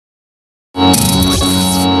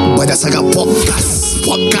Banyak sangat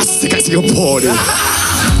podcast dekat Singapura ni.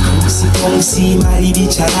 Kongsi, mari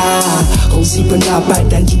bicara. Kongsi pendapat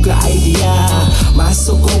dan juga idea.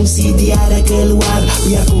 Masuk kongsi, tiada keluar.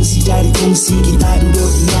 Biar kongsi dari kongsi, kita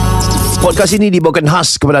duduk diam. Podcast ini dibawakan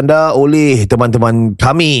khas kepada anda oleh teman-teman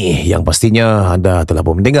kami yang pastinya anda telah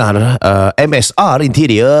pun mendengar MSR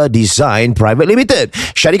Interior Design Private Limited,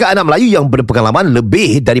 syarikat anak Melayu yang berpengalaman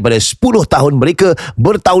lebih daripada 10 tahun. Mereka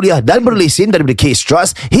bertauliah dan berlesen daripada Case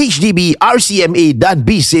Trust, HDB, RCMA dan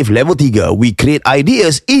B-Safe Level 3. We create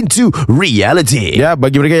ideas into reality. Ya,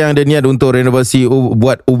 bagi mereka yang ada niat untuk renovasi,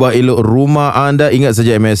 buat ubah elok rumah anda, ingat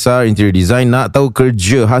saja MSR Interior Design. Nak tahu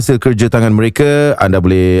hasil kerja tangan mereka, anda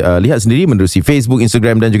boleh lihat sendiri menerusi Facebook,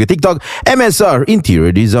 Instagram dan juga TikTok MSR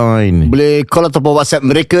Interior Design. Boleh call ataupun WhatsApp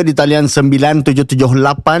mereka di talian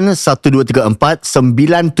 9778-1234,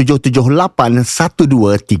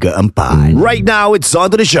 9778-1234. Right now it's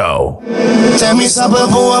on to the show. Tell me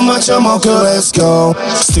something, boy, macam okay, let's go.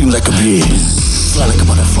 Sting like a bee, fly like a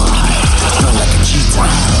butterfly, run like a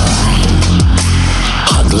cheetah,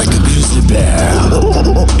 hug like a grizzly bear.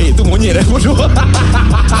 Itu monyet bodoh.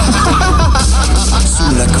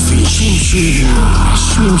 Swim like a fish,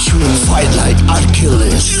 swim, fight like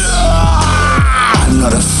Achilles. I'm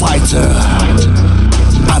not a fighter,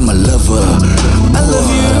 I'm a lover. I love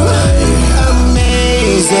you,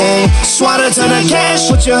 amazing. Swatter to the cash,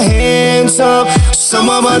 put your hands up. Some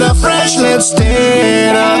of the fresh, let's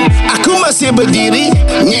stand up. Aku masih berdiri.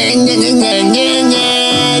 Okay,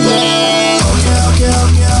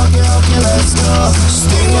 let's go.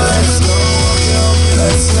 Sting, let's go.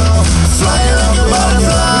 Let's go. Fly like a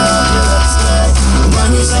butterfly. Let's go.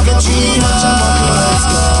 Run like a cheetah. Let's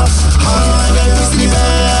go. Hug like a grizzly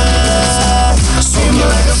bear. Swim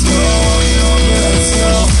like a fish. Let's go.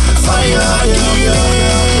 Fire like a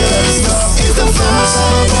let's go. It's the first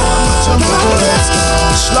time. Let's go.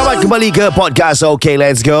 Selamat kembali ke podcast Okay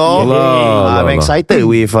Let's Go. I'm excited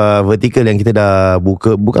with vertical yang kita dah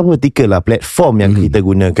buka. Bukan vertical lah, platform yang kita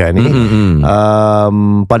gunakan ni.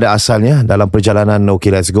 Pada asalnya dalam perjalanan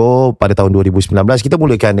Okay Let's Go pada tahun 2019 kita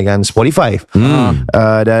mulakan dengan Spotify.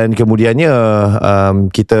 Dan kemudiannya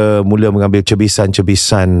kita mula mengambil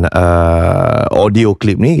cebisan-cebisan audio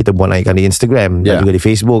clip ni, kita buat naikkan di Instagram dan juga di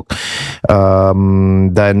Facebook.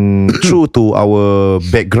 Dan true to our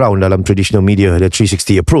background dalam traditional media, the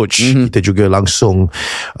 360 approach, kita juga langsung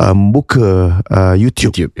buka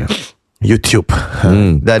YouTube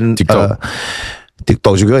dan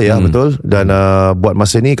TikTok juga, ya, betul. Dan buat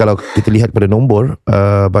masa ni kalau kita lihat pada nombor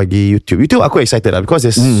bagi YouTube aku excited lah, because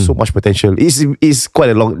there's so much potential. Is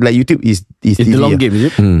quite a long, like YouTube is TV, the long game,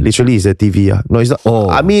 is it? Literally is a TV. No, it's not.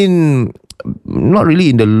 I mean, not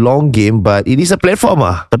really in the long game, but it is a platform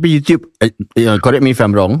lah. Tapi YouTube, correct me if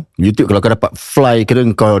I'm wrong, YouTube kalau kau dapat fly, kira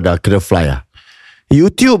kau dah kira fly lah.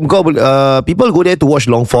 YouTube, people go there to watch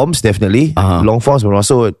long forms, definitely. Long forms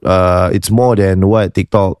bermaksud it's more than what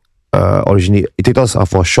TikTok originally. TikToks are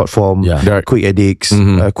for short form, quick edits,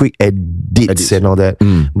 quick edits and all that.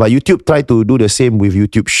 But YouTube try to do the same with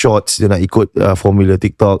YouTube Shorts. Dia nak ikut formula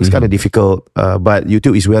TikTok. It's kind of difficult, but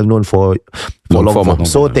YouTube is well known for long form.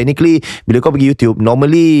 So technically, bila kau pergi YouTube,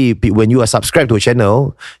 normally when you are subscribed to a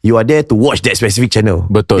channel, you are there to watch that specific channel.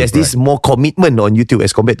 Betul. There's this more commitment on YouTube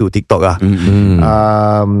as compared to TikTok lah.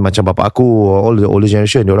 Macam bapak aku, all the older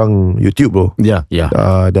generation, dia orang YouTube, bro.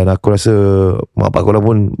 Dan aku rasa mak bapak aku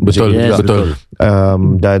pun betul.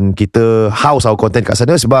 Dan kita house our content kat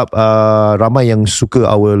sana sebab ramai yang suka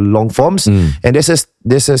our long forms. And there's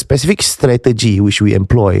a specific strategy which we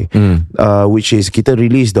employ, which is kita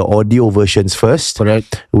release the audio versions first.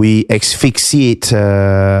 Correct. We asphyxiate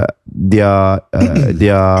their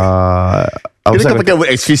Kita pakai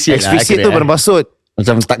word asphyxiate. Asphyxiate tu bermaksud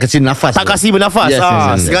macam tak kasi nafas. Tak kasi bernafas.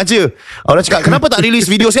 Yes. Sengaja. Orang cakap, kenapa tak release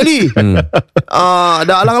video sekali?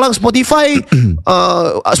 Dah alang-alang Spotify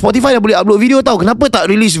Spotify dah boleh upload video tau. Kenapa tak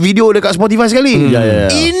release video dekat Spotify sekali?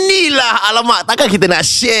 Inilah, alamak, takkan kita nak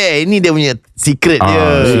share. Ini dia punya secret dia.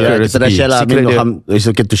 Kita dah share lah. It's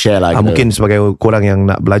okay to share lah. Mungkin sebagai korang yang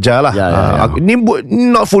nak belajar lah. Ini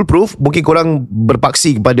not foolproof. Mungkin korang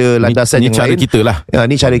berpaksi kepada landasan yang lain. Ni cara kita lah.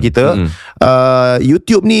 Ni cara kita.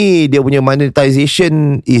 YouTube ni dia punya monetization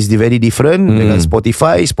is very different dengan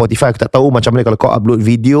Spotify. Spotify aku tak tahu macam mana kalau kau upload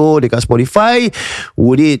video dekat Spotify,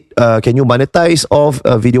 would it can you monetize off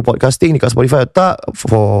video podcasting dekat Spotify? Tak.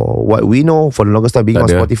 For what we know, for the longest time being on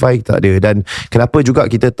Spotify, tak ada. Dan kenapa juga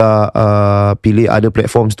kita tak pilih other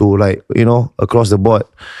platforms to like across the board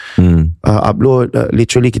upload.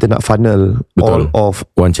 Literally kita nak funnel all of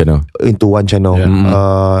one channel into one channel.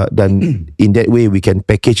 Dan in that way we can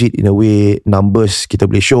package it in a way numbers kita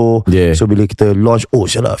boleh show. So bila kita launch,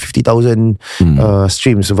 salah 50,000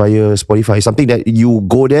 streams via Spotify, something that you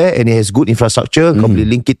go there and it has good infrastructure, kau boleh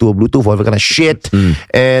link it to a Bluetooth or whatever kind of shit.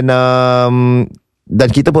 And dan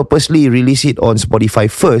kita purposely release it on Spotify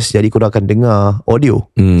first, jadi kau akan dengar audio.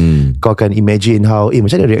 Kau akan imagine how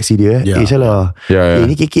macam mana reaksi dia salah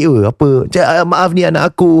ni kekek ke apa, maaf ni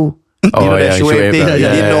anak aku. That Shoaib thing,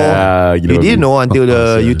 you didn't know until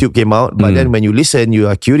the YouTube came out. But then when you listen, you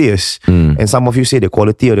are curious. And some of you say the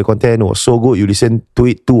quality of the content was so good, you listen to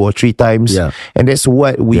it 2 or 3 times. And that's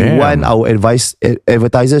what we want our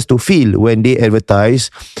advertisers to feel when they advertise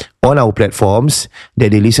on our platforms, that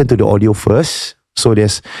they listen to the audio first. So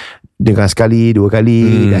there's dengar sekali, 2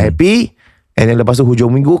 kali, dah happy. And then lepas tu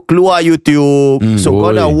hujung minggu keluar YouTube. So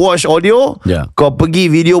kau dah watch audio, kau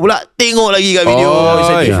pergi video pula, tengok lagi kat video.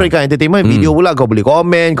 It's a different kind of entertainment. Video pula kau boleh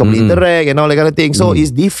komen, kau boleh interact and all that kind of thing. So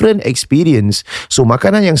it's different experience. So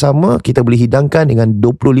makanan yang sama kita boleh hidangkan dengan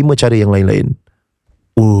 25 cara yang lain-lain.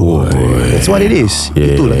 That's what it is.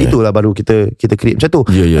 Itulah baru kita create macam tu.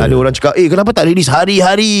 Ada orang cakap, kenapa tak release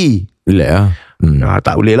hari-hari? Relax lah.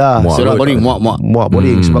 Tak boleh lah. Muak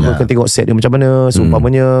boring. Sebab kau akan tengok set dia macam mana.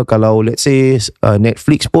 Seumpamanya kalau let's say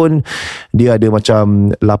Netflix pun dia ada macam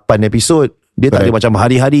 8 episod, dia tak ada macam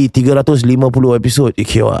hari-hari 350 episod.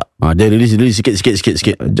 Dia release sikit.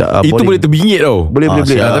 Itu boleh terbingit tau. Boleh.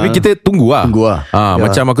 Tapi kita tunggu lah.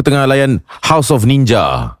 Macam aku tengah layan House of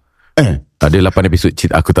Ninja. Ada 8 episod.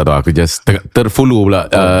 Aku tak tahu, aku just terfollow pula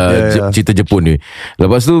cerita Jepun ni.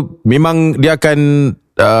 Lepas tu memang dia akan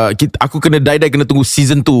aku kena kena tunggu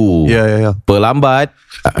season 2. Perlambat.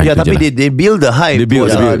 Tapi they build the hype. They build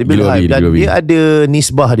the hype. Dan dia ada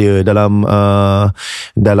nisbah dia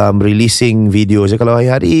dalam releasing video. Kalau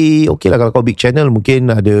hari-hari okay lah. Kalau kau big channel mungkin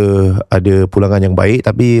ada pulangan yang baik.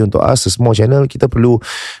 Tapi untuk us small channel, kita perlu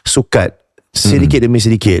sukat sedikit demi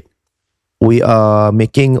sedikit. We are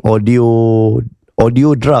making audio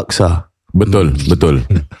drugs lah. Betul.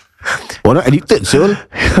 Orang addicted Syul.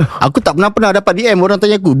 Aku tak pernah dapat DM orang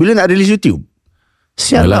tanya aku bila nak release YouTube.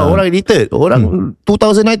 Sial lah orang addicted. Orang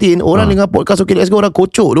 2019 orang dengar podcast OK Let's Go, orang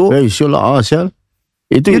kocok tu. Syul lah Syul.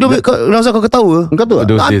 Itu rasa kau ketawa. Kau tahu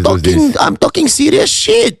I'm talking serious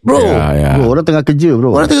shit bro. Bro, orang tengah kerja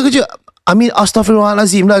bro. I mean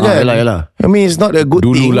astaghfirullahalazim lah kan. Yalah. I mean it's not a good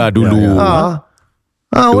thing. Dulu.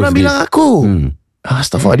 Orang bilang aku.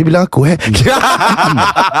 Astaghfirullah, dia bilang aku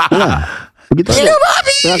Gila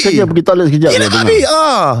babi. Tengah kerja pergi toilet sekejap. Gila babi.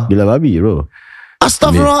 Gila babi bro.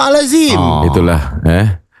 Astaghfirullahalazim. Itulah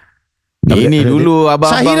ini dulu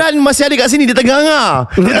abang Syahiran masih ada kat sini. Dia tengah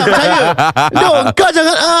dia tak percaya. Kau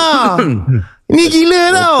jangan Ni gila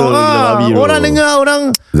tau. Orang dengar,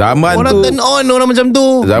 orang turn on, orang macam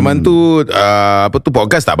tu. Zaman tu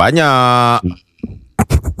podcast tak banyak.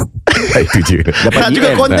 Itu je. Dapat juga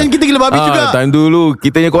konten kita gila babi juga. Time dulu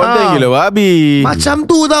kita punya konten gila babi. Macam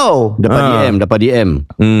tu tau. Dapat DM.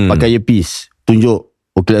 Pakai earpiece, tunjuk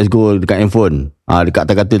OK Let's Go dekat handphone. Dekat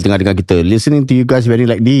atas katil tengah dengar kita. Listening to you guys very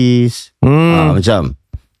like this. Macam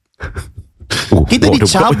kita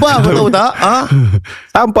dicabar, kau tahu tak?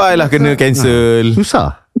 Sampailah kena cancel.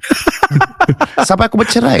 Susah. Sampai aku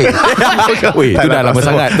bercerai. Weh, itu dah lama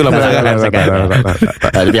sangat. Itu lama sangat.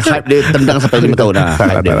 Lebih hype dia tendang sampai 5 tahun dah.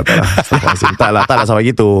 Tak lah sampai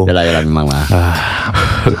gitu. Yalah memang lah.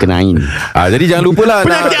 Kenain. Jadi jangan lupalah.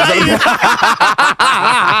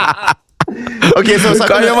 Okay, so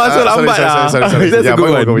kau yang masuk lambat lah. That's a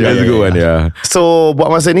good one. So buat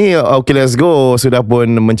masa ni OK Let's Go sudah pun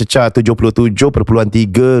mencecah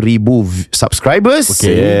 77.3 ribu subscribers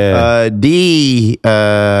di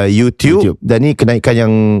YouTube. Dan ni kenaikan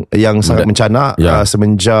yang sangat mencanak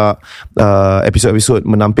semenjak episod-episod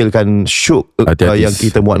menampilkan Syuk yang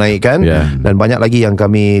kita buat naikkan. Dan banyak lagi yang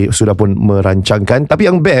kami sudah pun merancangkan. Tapi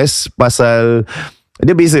yang best pasal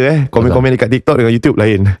dia beza komen-komen dekat TikTok dengan YouTube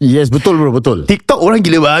lain. Yes, betul bro, betul. TikTok orang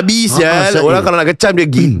gila babi sial. Orang kalau nak kecam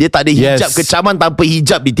dia tak ada hijab. Kecaman tanpa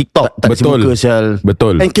hijab di TikTok. Tak betul. Muka sial.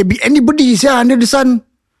 Betul. And can be anybody sial under the sun.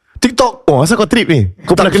 TikTok. Asal kau trip ni?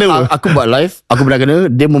 Kau pernah kena? Aku buat live, aku pernah kena,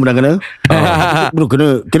 dia pun pernah kena. Bro,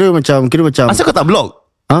 kena macam asal kau tak block?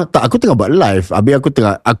 Tak, aku tengah buat live. Habis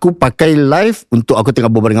aku pakai live untuk aku tengah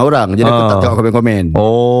berbual dengan orang. Jadi aku tak tengok komen-komen.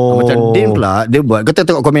 Macam Din pula, dia buat, kau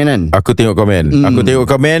tengok komen kan? Aku tengok komen. Aku tengok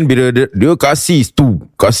komen bila dia kasih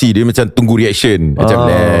dia macam tunggu reaction. Macam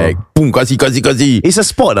like pum, kasih. It's a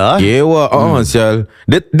sport lah. Sial.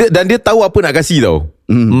 Dan dia tahu apa nak kasih tau.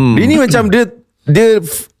 Dia ni macam dia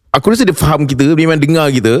aku rasa dia faham kita, memang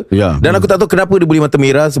dengar kita. Dan aku tak tahu kenapa dia boleh mata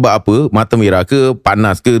merah. Sebab apa? Mata merah ke,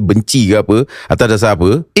 panas ke, benci ke apa, atas dasar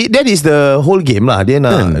apa. That is the whole game lah. Dia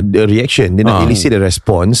nak the reaction, dia nak elicit a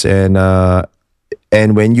response.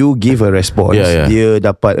 And when you give a response, dia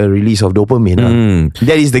dapat a release of dopamine lah.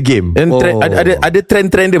 That is the game. And ada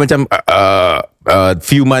trend-trend dia macam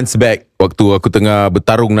few months back, waktu aku tengah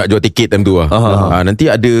bertarung nak jual tiket time tu lah. Nanti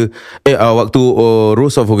ada waktu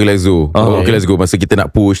Rose of Okay Let's Go. Okay Let's Go, masa kita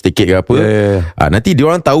nak push tiket ke apa, nanti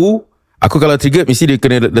diorang tahu aku kalau trigger mesti dia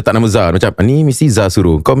kena letak nama Zah. Macam ni mesti Zah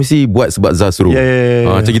suruh, kau mesti buat sebab Zah suruh.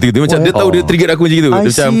 Macam gitu-gitu. Macam dia tahu dia trigger aku macam gitu. Dia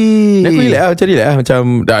macam aku relax lah. Macam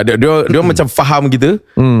dia macam faham kita,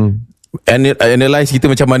 analyse kita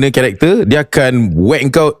macam mana karakter. Dia akan whack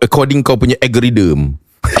kau according kau punya algorithm.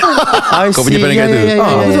 Kau punya pandang kata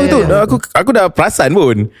Aku dah perasan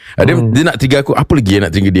pun. Dia nak trigger aku. Apa lagi yang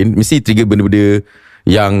nak trigger dia? Mesti trigger benda-benda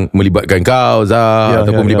yang melibatkan kau, Zah,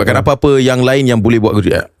 ataupun melibatkan apa-apa yang lain yang boleh buat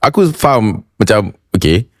aku faham. Macam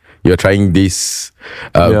okay, you're trying this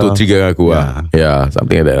untuk trigger aku lah.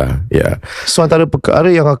 Something like that lah. So antara perkara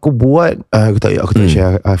yang aku buat, aku tak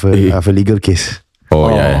share. I have a legal case.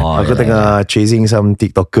 Aku tengah chasing some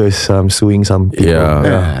TikTokers, suing some people.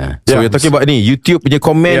 So you're talking about ni, YouTube punya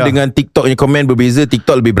komen dengan TikTok punya komen berbeza.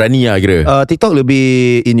 TikTok lebih berani lah kira. TikTok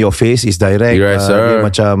lebih in your face, is direct. Dia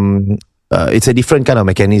macam it's a different kind of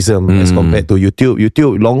mechanism as compared to YouTube.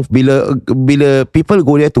 Bila people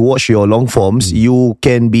go there to watch your long forms, you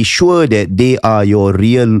can be sure that they are your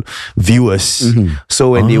real viewers.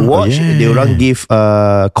 So when they watch, they orang give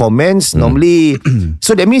comments normally.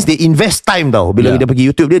 So that means they invest time tau. Bila dia pergi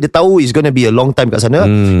YouTube, dia tahu it's gonna be a long time kat sana.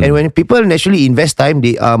 And when people naturally invest time,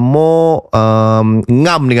 they are more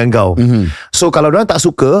ngam dengan kau. So kalau orang tak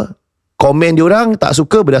suka, komen diorang tak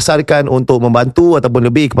suka berdasarkan untuk membantu ataupun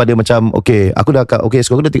lebih kepada macam aku dah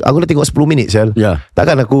tengok 10 minit sel.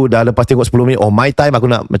 Takkan aku dah lepas tengok 10 minit my time aku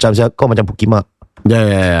nak macam kau macam Pukimak.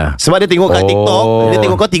 Sebab dia tengok kat TikTok, dia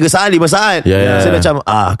tengok kau 3 saat 5 saat. So macam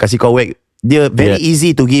kasih kau whack. Dia very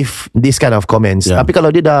easy to give this kind of comments. Tapi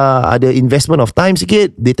kalau dia dah ada investment of time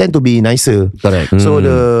sikit, they tend to be nicer. Correct. So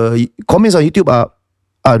the comments on YouTube are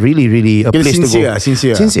really a place to go.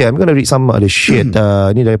 Sincere. I'm gonna read some other shit.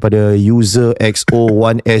 Ni daripada user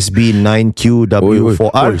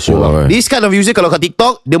XO1SB9QW4R. This kind of user kalau kat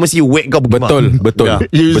TikTok, dia mesti whack kau betul.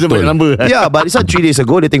 User banyak number. But it's not 3 days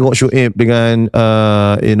ago, dia tengok Shoaib dengan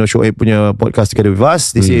Shoaib punya podcast together with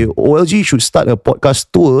us. They say OLG should start a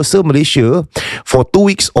podcast tour se-Malaysia for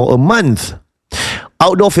 2 weeks or a month.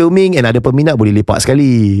 Outdoor filming, and ada peminat boleh lepak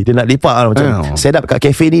sekali. Dia nak lepak lah, macam set up kat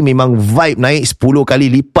cafe ni memang vibe naik 10 kali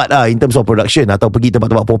lipat lah in terms of production, atau pergi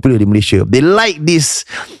tempat-tempat popular di Malaysia. They like this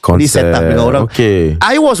setup dengan orang.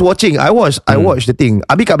 I was watching, I watch the thing.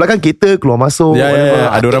 Habis kat belakang kereta keluar masuk,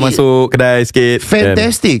 ada orang masuk kedai sikit.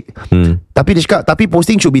 Fantastic. Tapi dia cakap, tapi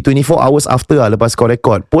posting should be 24 hours after lah, lepas kau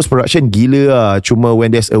record. Post production gila lah. Cuma when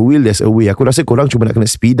there's a will, there's a way. Aku rasa korang cuma nak kena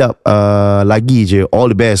speed up lagi je. All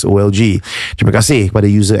the best OLG. Terima kasih kepada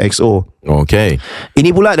user XO.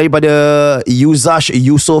 Ini pula daripada Yuzash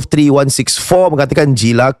Yusof 3164 mengatakan,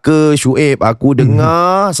 jilaka Shoaib, aku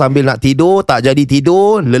dengar sambil nak tidur, tak jadi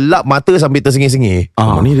tidur, lelap mata sambil tersengih-sengih.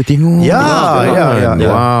 Ni dia tengok. Ya.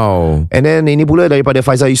 Wow. And then ini pula daripada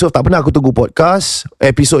Faizal Yusof, tak pernah aku tunggu podcast.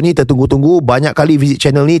 Episod ni tertunggu-tunggu, banyak kali visit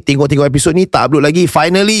channel ni, tengok episod ni, tak upload lagi.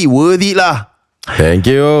 Finally, worth it lah. Thank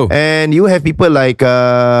you. And you have people like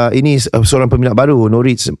ini seorang peminat baru,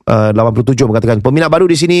 Norits 87 mengatakan, peminat baru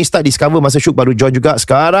di sini, start discover masa Syuk baru join juga.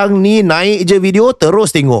 Sekarang ni naik je video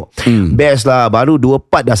terus tengok. Best lah, baru 2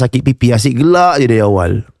 part dah sakit pipi, asyik gelak je dari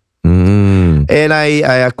awal. And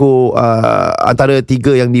aku antara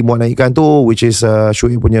 3 yang dimuat naikkan tu, which is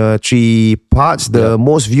Shoaib punya 3 parts, the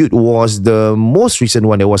most viewed was the most recent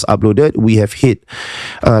one that was uploaded. We have hit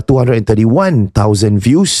 231,000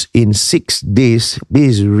 views in 6 days.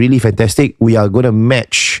 This is really fantastic. We are gonna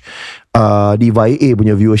match Diva A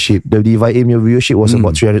punya viewership. The Diva A punya viewership was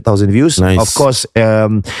about 300,000 views. Nice. Of course,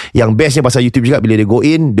 yang bestnya pasal YouTube juga, bila dia go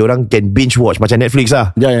in, dia orang can binge watch macam Netflix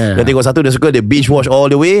lah. Dia tengok satu, dia suka, dia binge watch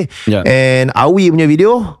all the way. And Awi punya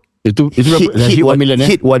video Itu hit 1 million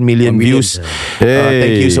hit 1 million views.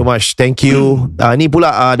 Thank you so much. Thank you. Ni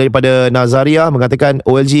pula daripada Nazaria mengatakan,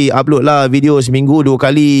 OLG upload lah video seminggu 2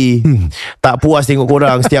 kali. Tak puas tengok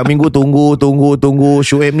korang, setiap minggu tunggu.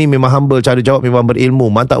 Shoaib ni memang humble, cara jawab memang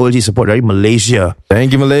berilmu. Mantap OLG, support dari Malaysia.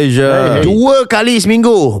 Thank you Malaysia. 2 kali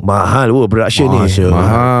seminggu. Mahal production ni.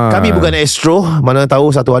 Mahal. Kami bukan Astro, mana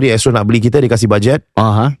tahu satu hari Astro nak beli kita, dia kasih budget.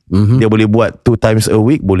 Dia boleh buat 2 times a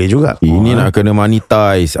week, boleh juga. Ini nak kena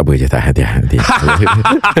monetize. Apa je, tak hati.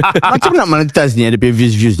 Macam nak monetize ni, ada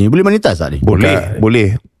views ni, boleh monetize tak ni?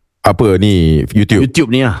 Boleh. apa ni,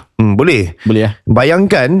 YouTube ni lah. Boleh.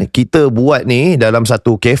 Bayangkan kita buat ni dalam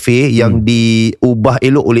satu kafe yang diubah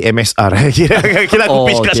elok oleh MSR. Kira aku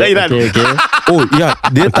pitch kat Syairan. Oh ya,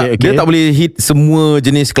 dia tak boleh hit semua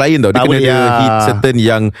jenis klien tau. Dia kena ada hit certain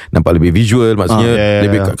yang nampak lebih visual. Maksudnya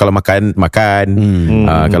lebih kalau makan.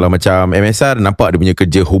 Kalau macam MSR nampak dia punya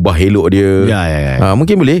kerja ubah elok dia.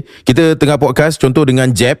 Mungkin boleh kita tengah podcast contoh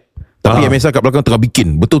dengan Jeb, tapi MSR kat belakang tengah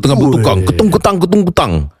bikin, betul tengah bertukang,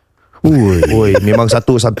 ketung-ketang. Oi, memang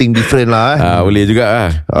something different lah. Boleh juga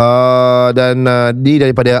dan dia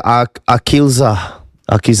daripada Akilza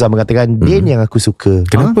mengatakan Din yang aku suka.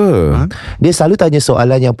 Kenapa? Dia selalu tanya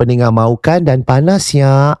soalan yang pendengar mahukan dan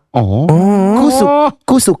panasnya.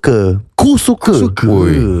 Ku suka.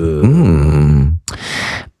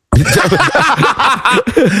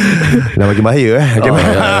 Dah makin bahaya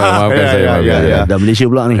Maafkan saya. Dah Malaysia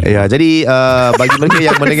pula ni. Jadi bagi mereka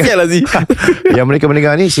yang mendengar yang mereka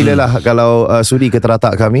mendengar ni, silalah kalau sudi ke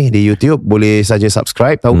teratak kami di YouTube, boleh saja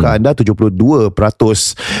subscribe. Tahukah anda 72%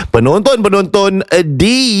 penonton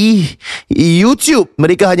di YouTube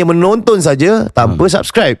mereka hanya menonton saja tanpa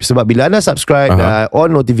subscribe. Sebab bila anda subscribe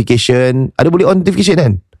on notification, ada boleh on notification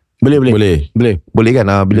kan? Boleh kan?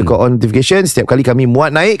 Bila kau on notification, setiap kali kami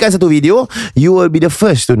muat naikkan satu video, you will be the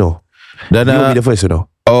first to know. Dan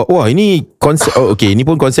wah, ini konsep. Ini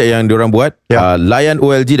pun konsep yang diorang buat. Layan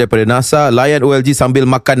OLG daripada NASA. Layan OLG sambil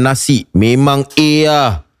makan nasi. Memang A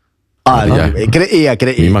lah. Kira A lah.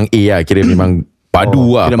 Memang A lah. Kira memang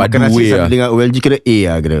padu lah. Kira makan nasi sambil dengan OLG, kira A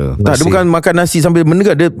lah kira. Tak, dia bukan makan nasi sambil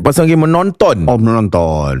mendengar. Dia pasal lagi menonton.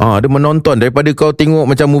 Menonton. Dia menonton. Daripada kau tengok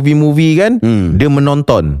macam movie-movie kan, dia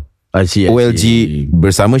menonton. I see. OLG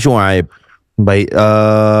bersama Shuaib. Baik,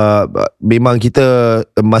 memang kita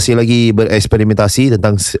masih lagi bereksperimentasi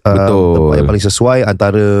tentang tempat yang paling sesuai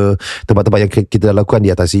antara tempat-tempat yang kita lakukan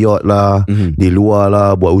di atas yacht lah, di luar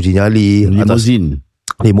lah, buat uji nyali,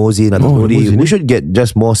 limousine atau lori. We should get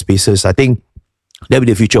just more spaces. I think that will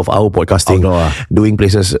be the future of our podcasting. Doing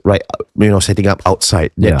places right, setting up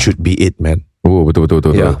outside. That should be it, man. Betul.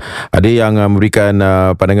 Ada yang memberikan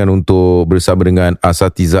pandangan untuk bersama dengan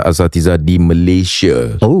asatiza di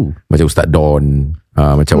Malaysia. Macam Ustaz Don,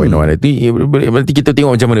 macam Wainwan. Nanti kita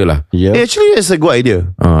tengok macam mana lah. Actually that's a good idea.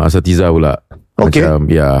 Asatiza pula. Macam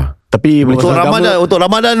tapi untuk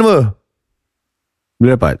Ramadan apa?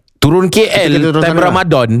 Boleh dapat turun KL time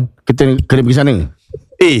Ramadan, kita kena pergi sana.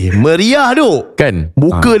 Meriah duk kan,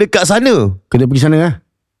 buka dekat sana. Kena pergi sana lah.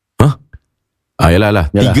 Yalah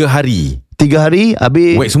 3 hari. 3 hari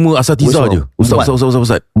habis wait, semua asatiza je. Ustaz. 4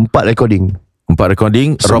 recording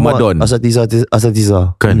Ramadan.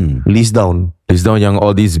 Asatiza kan. List down yang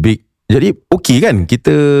all these big. Jadi okey kan kita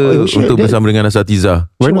untuk bersama dengan asatiza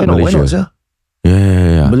Malaysia.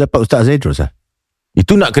 Ya. Boleh dapat Ustaz Zaidrus lah.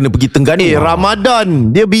 Itu nak kena pergi Terengganu. Ramadan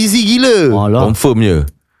dia busy gila. Confirm je.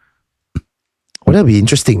 That be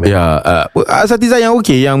interesting, man. Asatiza yang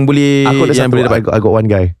okey, yang boleh, aku yang boleh dapat. I got one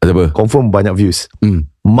guy. Siapa? Confirm banyak views.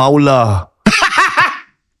 Maula.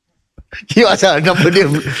 You asal nama dia.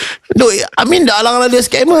 No, I mean dah alang-alang dia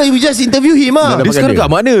scammer. We just interview him lah. Dia sekarang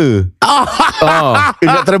kat mana?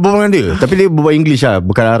 Nak terhubung dengan dia. Tapi dia berbual English lah,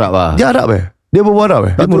 bukan Arab lah. Dia Arab Dia berbual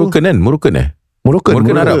Arab Dia Moroccan kan? Moroccan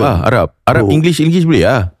Arab. English boleh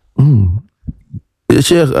lah.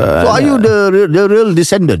 So are you the real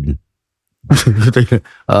descendant?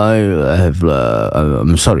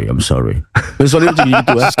 I'm sorry. Soalnya macam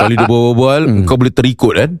gitu Sekali dia berbual, kau boleh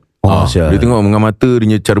terikut kan. Dia tengok dengan mata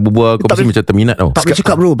dia cara berbual, kau pasti macam terminat tau. Tak boleh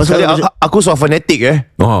cakap bro. Pasal aku so fanatik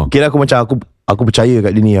kira aku macam aku percaya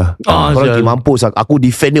kat dia ni lah. Kau lagi mampus. Aku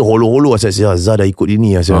defend dia holo-holo asal Zah dah ikut dia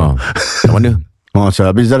ni lah. Kat mana?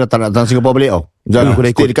 Habis Zah dah tak nak datang Singapura balik tau. Zah nak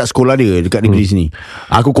stay dekat sekolah dia, dekat negeri sini.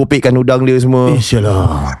 Aku kopekkan udang dia semua.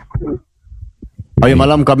 Sialah. Ayah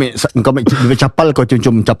malam kau ambil capal, kau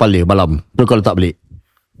cium-cium capal dia malam. Terus kau letak balik.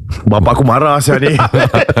 Bapak aku marah siapa ni.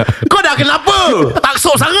 Kau dah kenapa?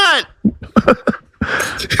 Taksub sangat.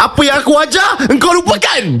 Apa yang aku ajar engkau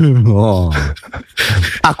lupakan.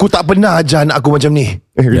 Aku tak pernah ajar anak aku macam ni.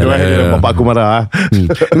 Bapak aku marah.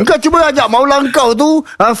 Engkau cuba ajak Maula engkau tu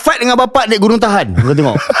fight dengan bapak naik gunung tahan. Kau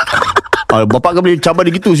tengok. Bapak kau boleh cabar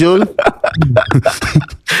dia gitu Syul.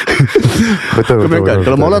 Betul.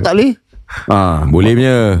 Kalau Maula tak boleh. Boleh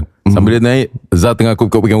punya. Sambil dia naik, Zah tengah kau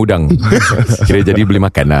pegang udang. Kira jadi boleh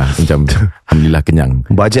makan lah. Macam Alhamdulillah kenyang.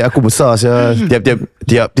 Bajet aku besar saya.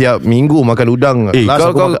 Tiap minggu makan udang.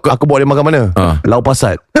 Aku bawa dia makan mana? Lau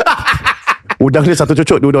Pasat. Udang dia satu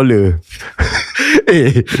cucuk $2.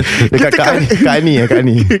 Dekat Kak Ani.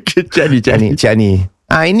 Cik Ani.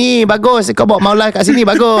 Ini bagus, kau bawa Maula kat sini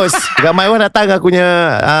bagus. Ramai orang datang aku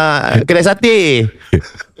punya kedai sate.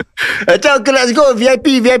 Macam let's go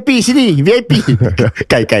VIP sini VIP.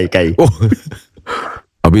 Kai. Oh.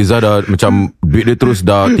 Habis Zah dah macam duit dia terus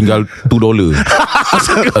dah tinggal $2.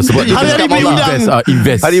 Sebab dia hari-hari beli udang.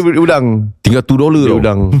 Invest. Hari beli udang. Tinggal $2 tau.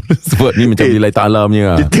 Udang. Sebab ni macam lillahi ta'ala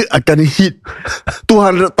punya. Kita akan hit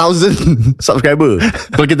 200,000 subscriber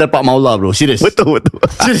kalau kita dapat Maula bro. Serius. Betul.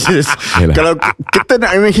 Serius. Yalah. Kalau kita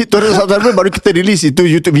nak hit 200 subscriber, baru kita release itu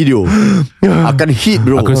YouTube video. Akan hit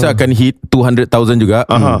bro. Aku rasa akan hit 200,000 juga.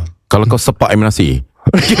 Kalau kau sepak ayam nasi.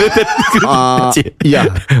 Ya.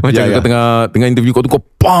 Macam kau tengah interview kau tu, kau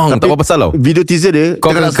pang, tak apa pasal tau. Video teaser dia Kau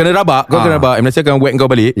kena rabak. Kau kena rabak. M Nasir akan whack kau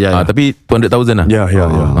balik. Tapi 200,000 lah. Ya.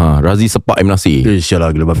 Razi sepak M Nasir. Syah lah,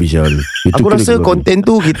 gila babi Syah. Aku rasa konten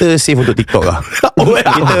tu kita save untuk TikTok lah.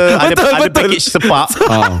 Kita ada package sepak.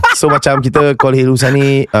 So macam kita call Hil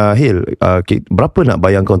Husani, Hil, berapa nak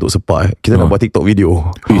bayar kau untuk sepak? Kita nak buat TikTok video.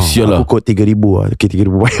 Syah lah. Aku quote 3,000 lah. Okay, 3,000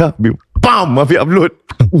 bayar. Bam, habis upload.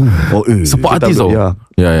 Sepak artis tau. Ya.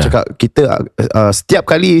 Cakap kita setiap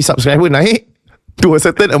kali subscriber naik to a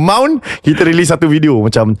certain amount, kita release satu video.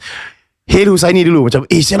 Macam Hil Husaini dulu, macam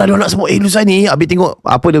sialah dia nak sebut Hil Husaini. Habis tengok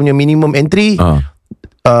apa dia punya minimum entry,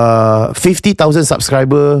 50,000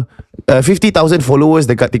 subscriber, 50,000 followers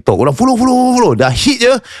dekat TikTok. Orang follow. Dah hit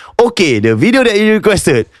je. Okay, the video that you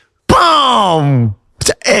requested, bam,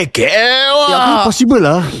 macam kewa. Ya, possible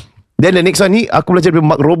lah. Then the next one ni aku belajar dari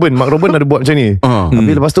Mark Robin. Mark Robin ada buat macam ni.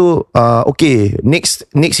 Habis lepas tu okay, next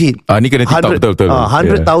hit. Ni kena TikTok betul.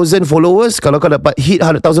 100,000 followers. Kalau kau dapat hit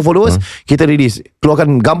 100,000 followers, kita release.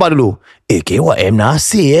 Keluarkan gambar dulu. Kewa M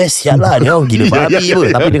Nasir sial lah dia gila babi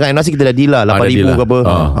apa. Tapi dengan M Nasir kita dah deal lah 8,000 ke apa.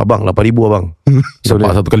 Abang 8,000 abang. So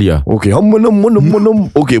satu kali lah. Okay,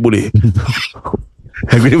 okay boleh.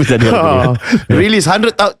 Release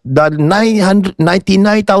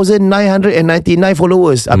 99,999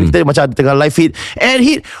 followers. Habis kita macam tengah live feed and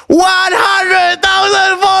hit 100,000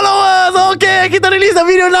 followers. Okay, kita release the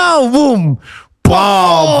video now. Boom.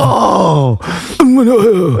 Wow.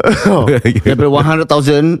 Daripada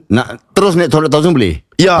 100,000 nak terus naik 200,000 boleh?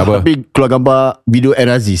 Ya. Tapi keluar gambar video Air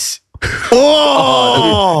Aziz.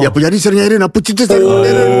 Ya, penyanyi sering Aaron, apa cerita sering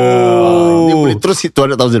Aaron? Dia boleh terus hit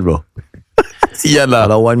 200,000 bro. Sialah.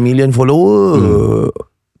 Kalau 1 million follower,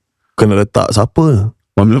 kena letak siapa?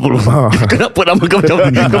 1 million follower. Kenapa nama kau macam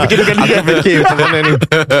ni? Kau fikirkan dia. Aku fikir macam mana ni.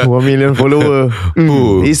 1 million follower.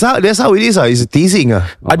 That's how it is lah. It's teasing lah.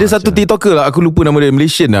 Ada satu TikToker lah, aku lupa nama dia,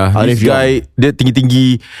 Malaysian lah. This guy, dia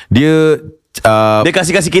tinggi-tinggi. Dia dia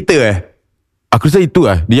kasih kereta aku rasa itu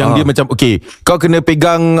lah. Dia macam okay, kau kena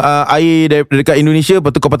pegang air dekat Indonesia, lepas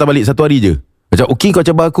tu kau patah balik satu hari je. Macam okay, kau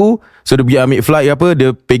cabar aku. So dia pergi ambil flight apa,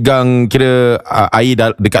 dia pegang kira air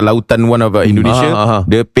dekat lautan one of Indonesia.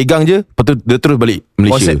 Dia pegang je, lepas tu dia terus balik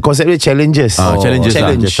Malaysia. Konsep dia challenges. Challenges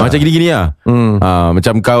lah. Macam gini-gini lah.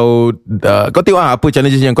 Macam kau tengok apa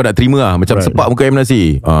challenges yang kau nak terima lah. Macam sepak muka M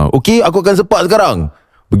Nasir. Okay, aku akan sepak sekarang.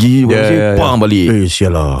 Pergi Malaysia, pang balik.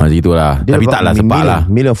 Sialah. Macam itulah. Tapi taklah sepak lah.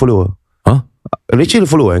 Million follower. Rachel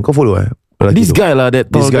follow kau follow This guy lah, that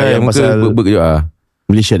tall guy yang muka berk je lah.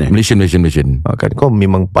 Malaysian. Kan kau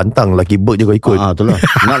memang pantang lelaki bird je kau ikut. Itulah.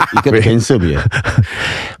 Nak ikut handsome je.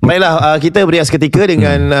 Baiklah, kita beria seketika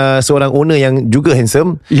dengan seorang owner yang juga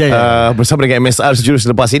handsome. Bersama dengan MSR sejurus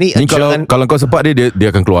selepas ini. Ni kalau kau sepak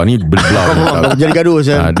dia akan keluar ni belah. Jadi gaduh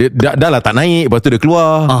saya. Dia dah lah tak naik, lepas tu dia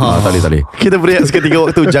keluar. Tak boleh. Kita beria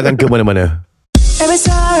seketika waktu. Jangan ke mana-mana.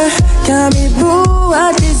 MSR, kami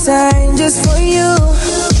buat design just for you.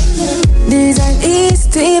 Design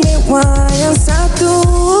istimewa yang satu.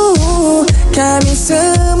 Kami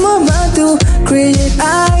semua bantu create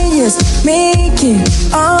ideas, make it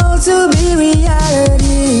all to be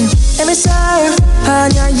reality. MSR,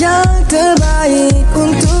 hanya yang terbaik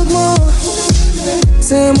untukmu.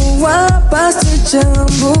 Semua pasti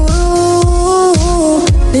cemburu.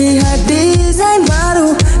 Lihat desain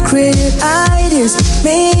baru, create ideas,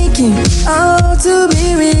 make it all to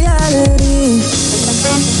be reality.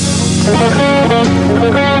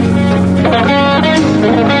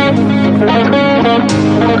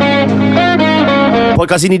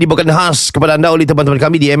 Podcast ini dibawakan khas kepada anda oleh teman-teman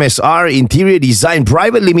kami di MSR Interior Design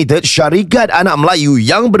Private Limited, syarikat anak Melayu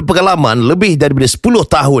yang berpengalaman lebih daripada 10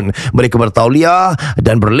 tahun. Mereka bertauliah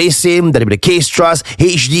dan berlesen daripada Case Trust,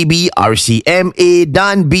 HDB, RCMA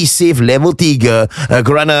dan BSafe Level 3.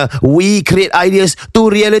 Kerana we create ideas to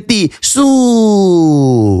reality.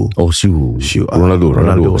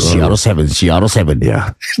 Ronaldo. CR7.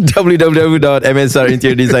 Ya.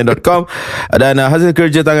 www.msrinteriordesign.com. Dan hasil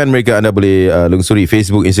kerja tangan mereka anda boleh lungsuri Facebook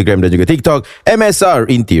Facebook, Instagram dan juga TikTok MSR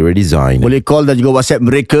Interior Design. Boleh call dan juga WhatsApp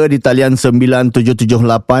mereka di talian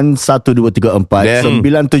 9778-1234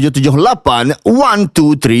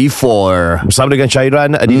 9778-1234. Bersama dengan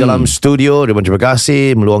Syairan di dalam studio. Terima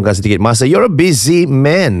kasih meluangkan sedikit masa. You're a busy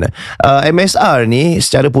man. MSR ni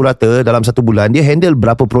secara purata dalam satu bulan dia handle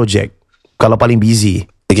berapa projek kalau paling busy?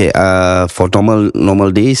 Okay, for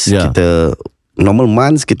normal days, kita normal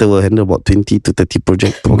months kita will handle about 20 to 30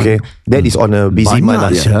 project. Okay, that is on a busy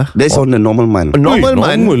month. That's on a normal month. Normal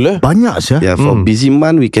month. Banyak sah. Yeah, for busy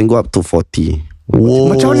month we can go up to 40.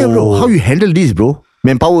 Whoa. Macam mana bro? How you handle this bro?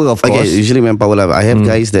 Manpower of course. Okay, usually manpower lah. I have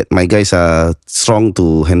guys that my guys are strong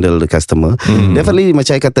to handle the customer. Definitely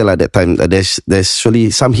macam I kata lah that time there's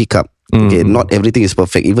surely some hiccup. Okay, not everything is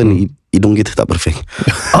perfect. Even hidung kita tak perfect.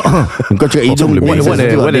 Kau cakap hidung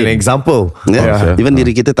What an example. Yeah. Even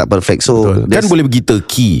diri kita tak perfect. So Kan boleh pergi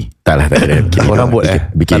Turkey. Tak lah. Rambut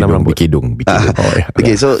bikin hidung, bikin hidung.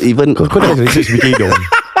 okay, so even Kau dah research bikin hidung.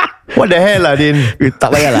 What the hell lah Din?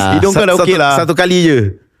 tak payahlah. Hidung kau dah okey lah. Satu kali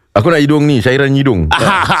je. Aku nak hidung ni, Syairan hidung.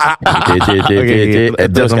 Okay.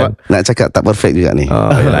 Teruskan. nak cakap tak perfect juga ni.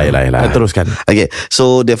 Yelah. Teruskan. Okay,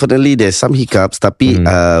 so definitely there's some hiccups, tapi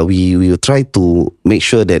we will try to make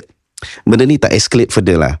sure that benda ni tak escalate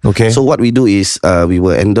further lah. Okay. So what we do is we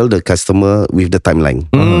will handle the customer with the timeline.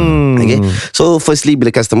 Okay. So firstly bila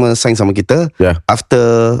customer sign sama kita,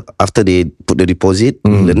 after they put the deposit,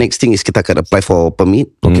 the next thing is kita akan apply for permit.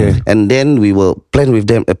 Okay. And then we will plan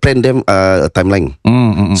them a timeline.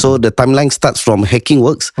 So the timeline starts from hacking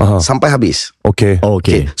works sampai habis. Okay.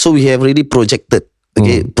 So we have already projected.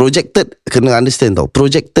 Okay, projected kena understand tau.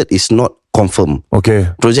 Projected is not confirm. Okay.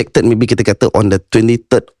 Projected maybe kita kata on the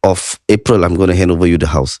 23rd of April I'm going to hand over you the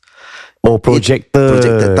house. Oh,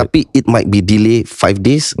 projected. Tapi it might be delay 5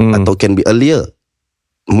 days atau can be earlier.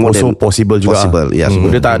 Also possible juga. Possible, yeah.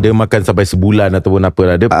 Dia tak ada makan sampai sebulan ataupun apa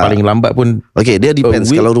lah. Dia paling lambat pun. Okay, dia depends.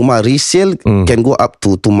 Kalau rumah resale can go up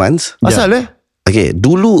to 2 months. Asal Okay,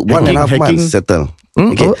 dulu 1.5 months settle.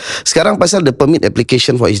 Okay. Sekarang pasal the permit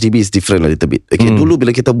application for HDB is different a little bit. Okay, dulu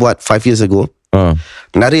bila kita buat 5 years ago,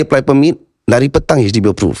 nari apply permit, nari petang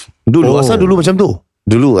HDB approve. Asal dulu macam tu?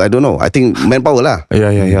 Dulu, I don't know. I think manpower lah.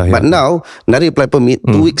 Yeah. But now, nari apply permit,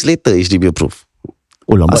 2 weeks later HDB approve.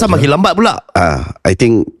 Oh, lambat. Asal makin lambat pula? I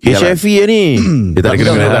think HFE ni. Dia tak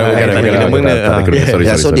ada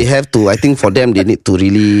kena. So they have to, I think for them they need to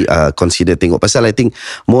really consider tengok. Pasal I think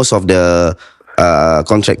most of the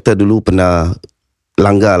contractor dulu pernah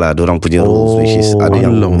langgar lah diorang punya rules, which is ada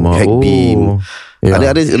yang hack beam.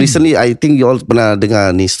 Ada recently I think you all pernah dengar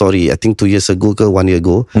ni story, I think 2 years ago ke 1 year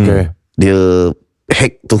ago. Dia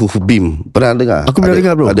hack to beam. Pernah dengar? Aku pernah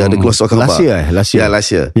dengar bro. Ada keluar suara khabar. Last year. Last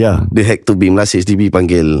year. Yeah. Dia hack to beam. Last HDB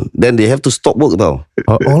panggil. Then they have to stop work tau.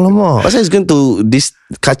 Alamak. Pasal it's going to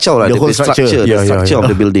kacau lah The whole structure. The structure of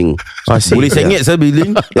the building. Boleh sengit sah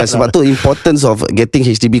building. Sebab tu importance of getting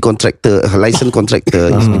HDB contractor, license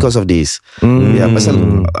contractor is because of this.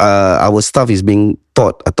 Pasal our staff is being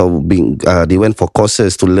taught atau they went for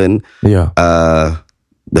courses to learn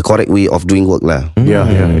the correct way of doing work lah. Yeah.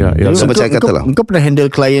 So macam saya kata lah, Kau pernah handle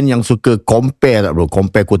klien yang suka compare tak bro?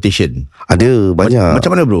 Compare quotation. ada banyak.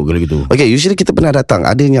 Macam mana bro kalau gitu? Okay, usually kita pernah datang.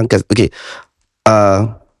 Ada yang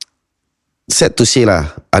sad to say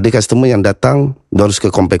lah, ada customer yang datang diorang suka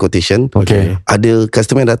compare quotation. Okay. Ada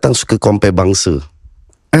customer yang datang suka compare bangsa.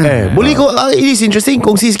 Boleh kau it is interesting,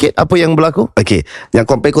 kongsi sikit apa yang berlaku? Okay, yang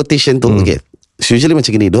compare quotation tu okay, usually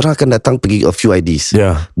macam gini, diorang akan datang pergi a few IDs.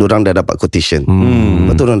 Diorang dah dapat quotation.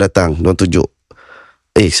 Lepas tu diorang datang, diorang tunjuk,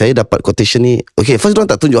 saya dapat quotation ni. Okay, first diorang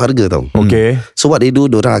tak tunjuk harga tau. Okay. So what they do,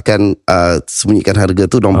 diorang akan sembunyikan harga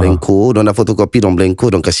tu, diorang blanko, diorang dah fotokopi, diorang blanko,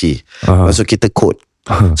 diorang kasih. Maksud kita quote.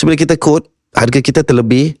 So bila kita quote, harga kita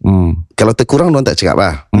terlebih, kalau terkurang diorang tak cakap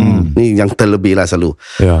lah. Ni yang terlebih lah selalu.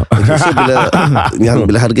 Okay, so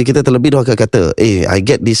bila harga kita terlebih, diorang akan kata, I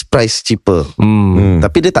get this price cheaper.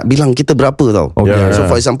 Tapi dia tak bilang kita berapa tau. So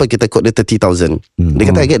for example, kita quote dia 30,000. Dia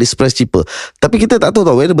kata I get this price cheaper. Tapi kita tak tahu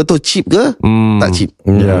tau whether betul cheap ke tak cheap.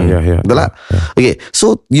 Betul tak? Okay,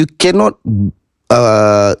 so you cannot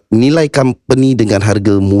nilai company dengan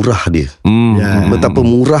harga murah dia. Betapa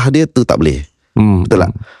murah dia tu tak boleh. Betul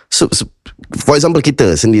tak? So for example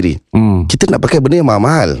kita sendiri, kita nak pakai benda yang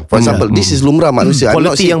mahal. For example, this is lumrah manusia.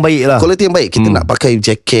 Quality yang baik lah. Quality yang baik. Kita nak pakai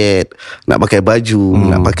jaket, nak pakai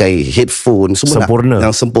baju, nak pakai headphone, semua sempurna.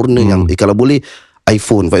 Yang sempurna. Yang kalau boleh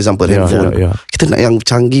iPhone for example, handphone. Kita nak yang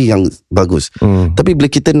canggih, yang bagus. Tapi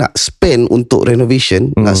bila kita nak spend untuk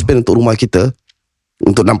renovation, nak spend untuk rumah kita,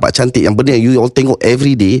 untuk nampak cantik, yang benda yang you all tengok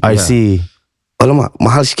every day, I see. alamak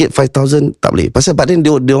mahal sikit 5,000 tak boleh. Pasal but then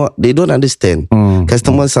they don't understand.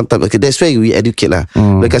 Customer sometimes, okay, that's why we educate lah.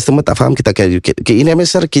 Bila customer tak faham, kita akan educate. Okay, in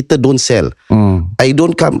MSR kita don't sell. I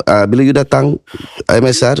don't come bila you datang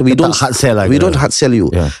MSR, we don't hard sell lah, we don't hard sell you.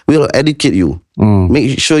 We will educate you.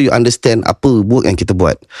 Make sure you understand apa work yang kita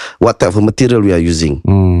buat, what type of material we are using.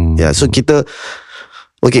 So kita,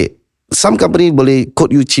 okay, some company boleh quote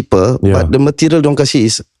you cheaper, but the material diorang kasih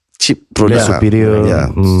is cheap product, superior.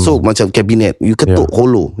 So macam cabinet, you ketuk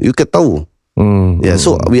hollow, you can tahu.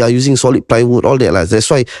 So we are using solid plywood, all that lah. That's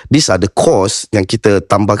why these are the cost yang kita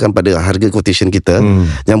tambahkan pada harga quotation kita,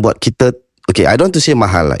 yang buat kita, okay, I don't want to say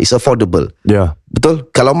mahal lah, it's affordable. Betul.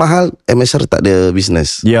 Kalau mahal, MSR tak ada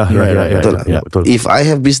business. Betul lah. Betul. If I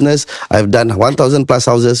have business, I've done 1,000 plus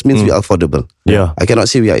houses, means we are affordable. I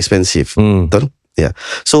cannot say we are expensive. Betul.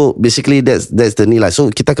 So basically that's the ni lah.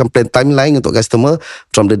 So kita akan plan timeline untuk customer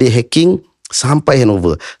from the day hacking sampai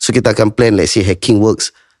handover. So kita akan plan, let's say hacking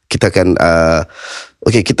works, kita akan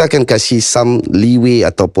okay, kita akan kasih some leeway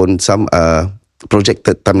ataupun some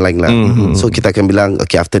projected timeline lah. So kita akan bilang,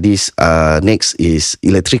 okay, after this next is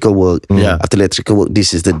electrical work. After electrical work,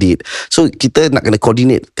 this is the date. So kita nak kena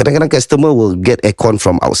coordinate. Kadang-kadang customer will get aircon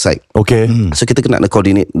from outside. Okay. So kita kena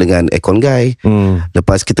coordinate dengan aircon guy.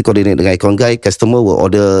 Lepas kita coordinate dengan aircon guy, customer will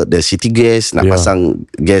order the city gas, nak pasang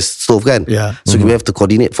gas stove kan. So we have to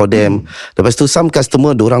coordinate for them. Lepas tu some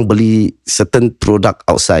customer dorang beli certain product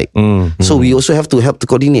outside. So we also have to help to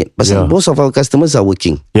coordinate. Pasal most of our customers are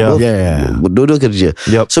working. Dua-dua kerja.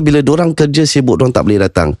 So bila dorang kerja sibuk, dorang tak boleh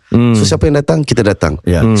datang. So siapa yang datang, kita datang.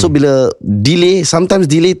 So bila delay, sometimes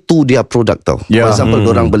delay to their product tau. For example,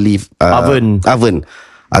 dorang beli oven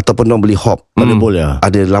ataupun dorang beli hob, toilet bowl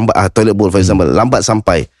ada lambat, toilet bowl for example, lambat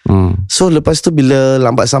sampai. So lepas tu bila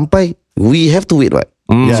lambat sampai, we have to wait, right?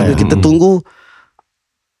 So bila kita tunggu,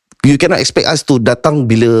 you cannot expect us to datang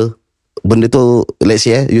bila benda tu, let's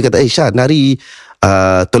say you kata, Syah, nari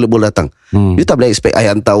toilet bowl datang. You tak boleh expect I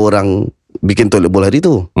hantar orang bikin toilet bowl hari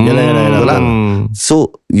tu. Yalah.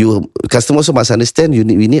 So you customer also must understand,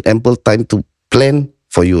 we need ample time to plan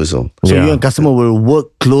for you also. So you and customer will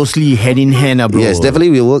work closely hand in hand bro. Yes,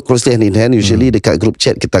 definitely we work closely hand in hand. Usually dekat group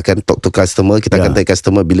chat kita akan talk to customer, kita akan tanya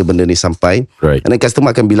customer bila benda ni sampai. And then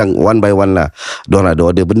customer akan bilang one by one lah, diorang ada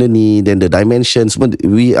order benda ni, then the dimensions,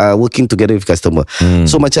 we are working together with customer.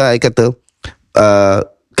 So macam I kata,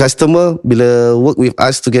 customer bila work with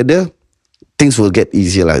us together, things will get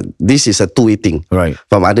easier lah. This is a two-way thing.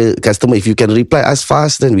 From other customer, if you can reply us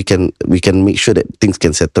fast, then we can make sure that things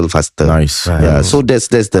can settle faster. So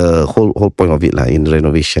that's the whole point of it lah in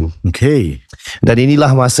renovation. Okay. Dan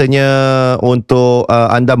inilah masanya untuk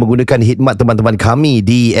anda menggunakan khidmat teman-teman kami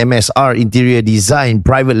di MSR Interior Design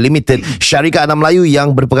Private Limited, syarikat anak Melayu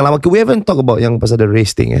yang berpengalaman. We haven't talk about yang pasal the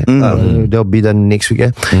race thing. They'll be done next week.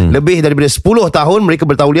 Lebih daripada 10 tahun mereka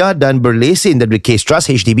bertauliah dan berlesen dari Case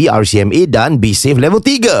Trust, HDB, RCMA dan Be Safe Level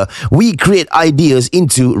 3. We create ideas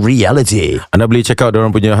into reality. Anda boleh check out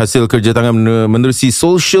diorang punya hasil kerja tangan menerusi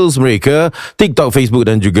socials mereka, TikTok,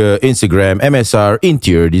 Facebook dan juga Instagram MSR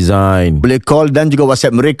Interior Design. Boleh call dan juga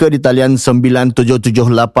WhatsApp mereka di talian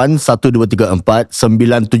 9778-1234,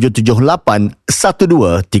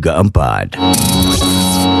 9778-1234.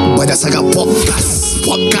 Banyak sangat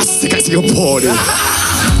podcast dekat Singapore ni.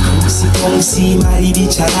 Kongsi, mari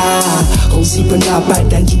bicara. Kongsi pendapat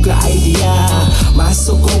dan juga idea.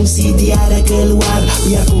 Masuk kongsi, tiada keluar.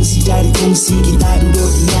 Biar kongsi jadi kongsi, kita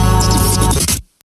duduk diam.